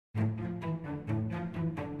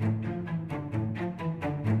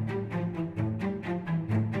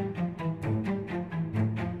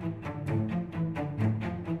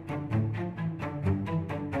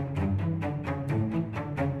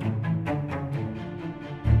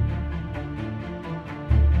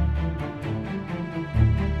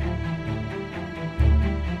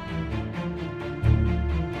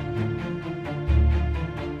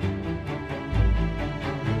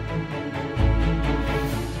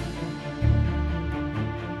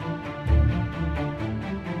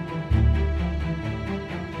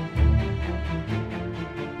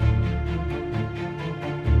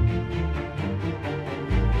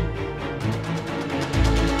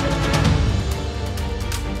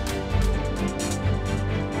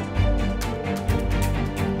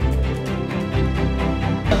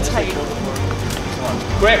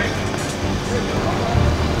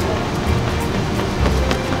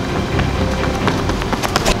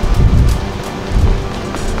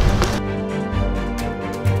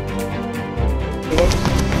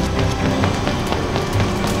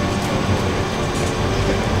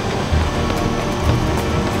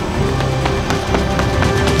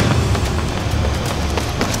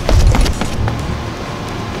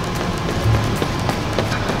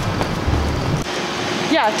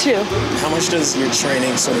Yeah, 2. How much does your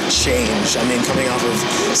training sort of change? I mean, coming off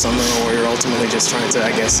of summer where you're ultimately just trying to,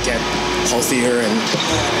 I guess, get healthier, and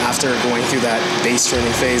after going through that base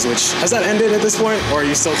training phase, which, has that ended at this point? Or are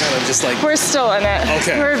you still kind of just like... We're still in it.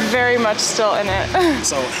 Okay. We're very much still in it.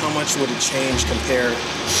 So how much would it change compared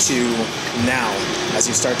to now as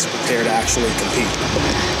you start to prepare to actually compete?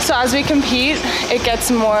 So as we compete, it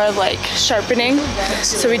gets more like sharpening.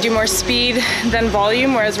 So we do more speed than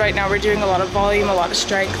volume, whereas right now we're doing a lot of volume, a lot of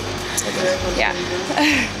strength. Okay. Yeah.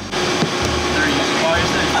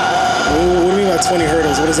 What do you mean by 20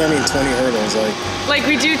 hurdles? What does that mean, 20 hurdles? Like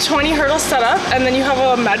we do 20 hurdles set up, and then you have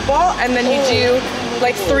a med ball, and then you do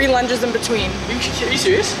like 3 lunges in between. Are you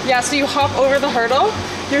serious? Yeah, so you hop over the hurdle,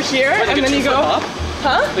 you're here, like and then you go... Hop?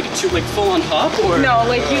 Huh? Like a full-on hop, or? No,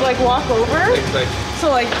 like you like walk over, so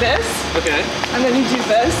like this. Okay. And then you do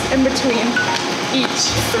this in between each.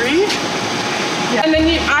 3? Yeah. And then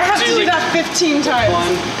I have to do that 15 times. 1,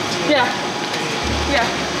 2, yeah. Yeah.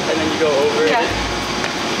 And then you go over. Yeah.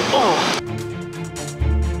 Oh.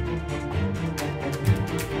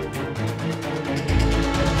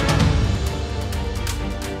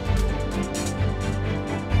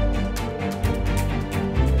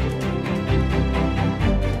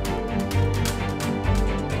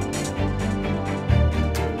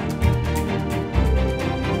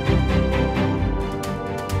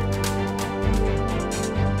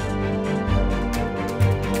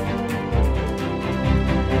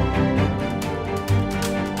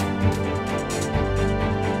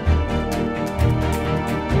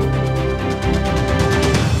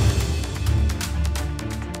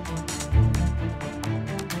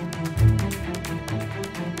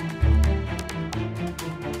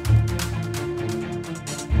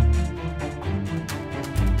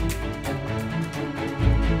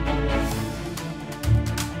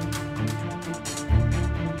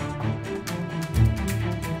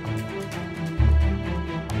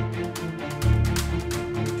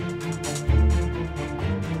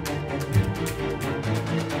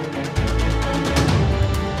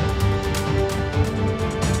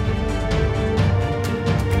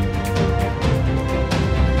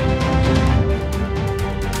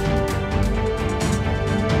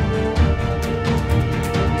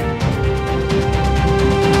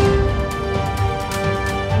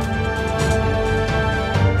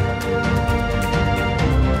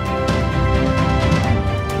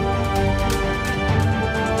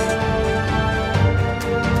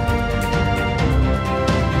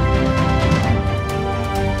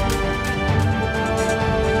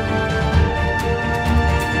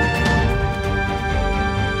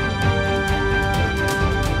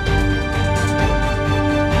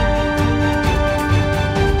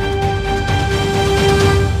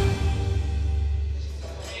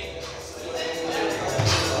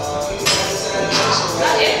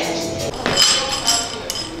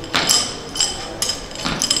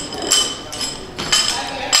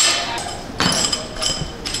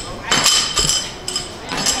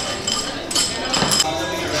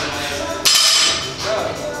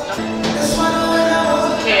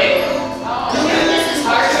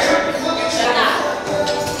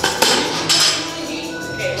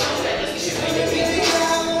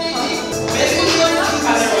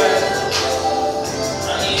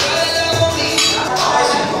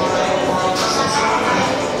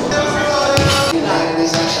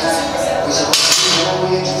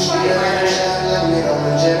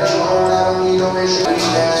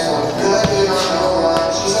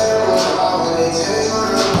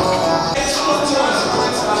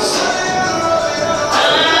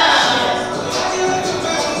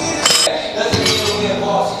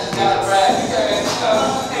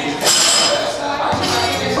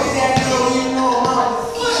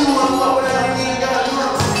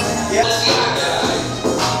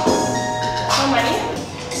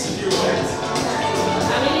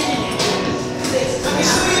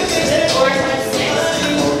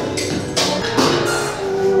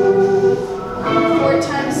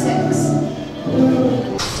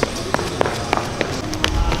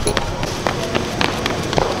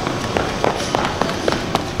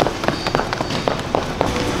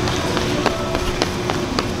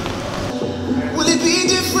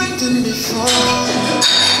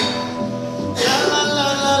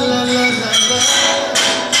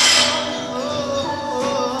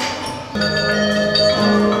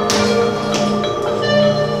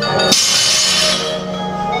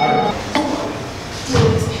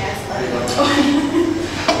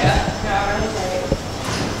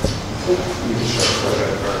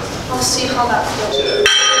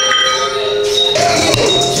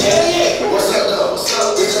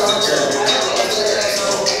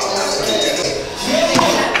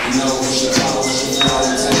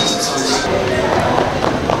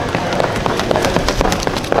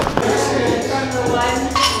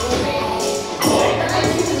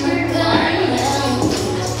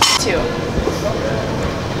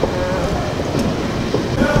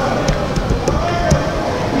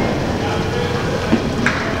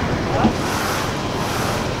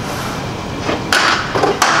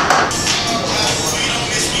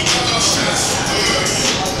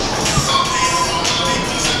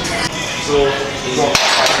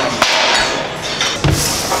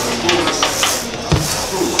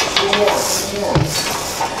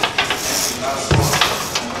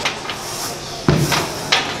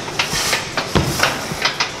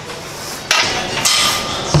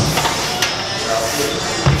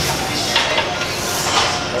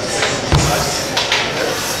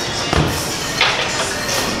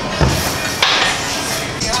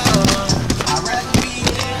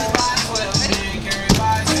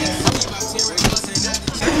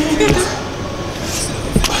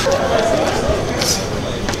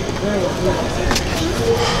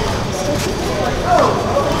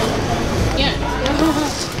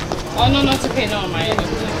 Oh, no, no, it's okay. No, my. Okay.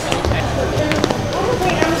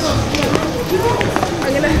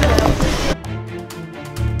 I'm gonna.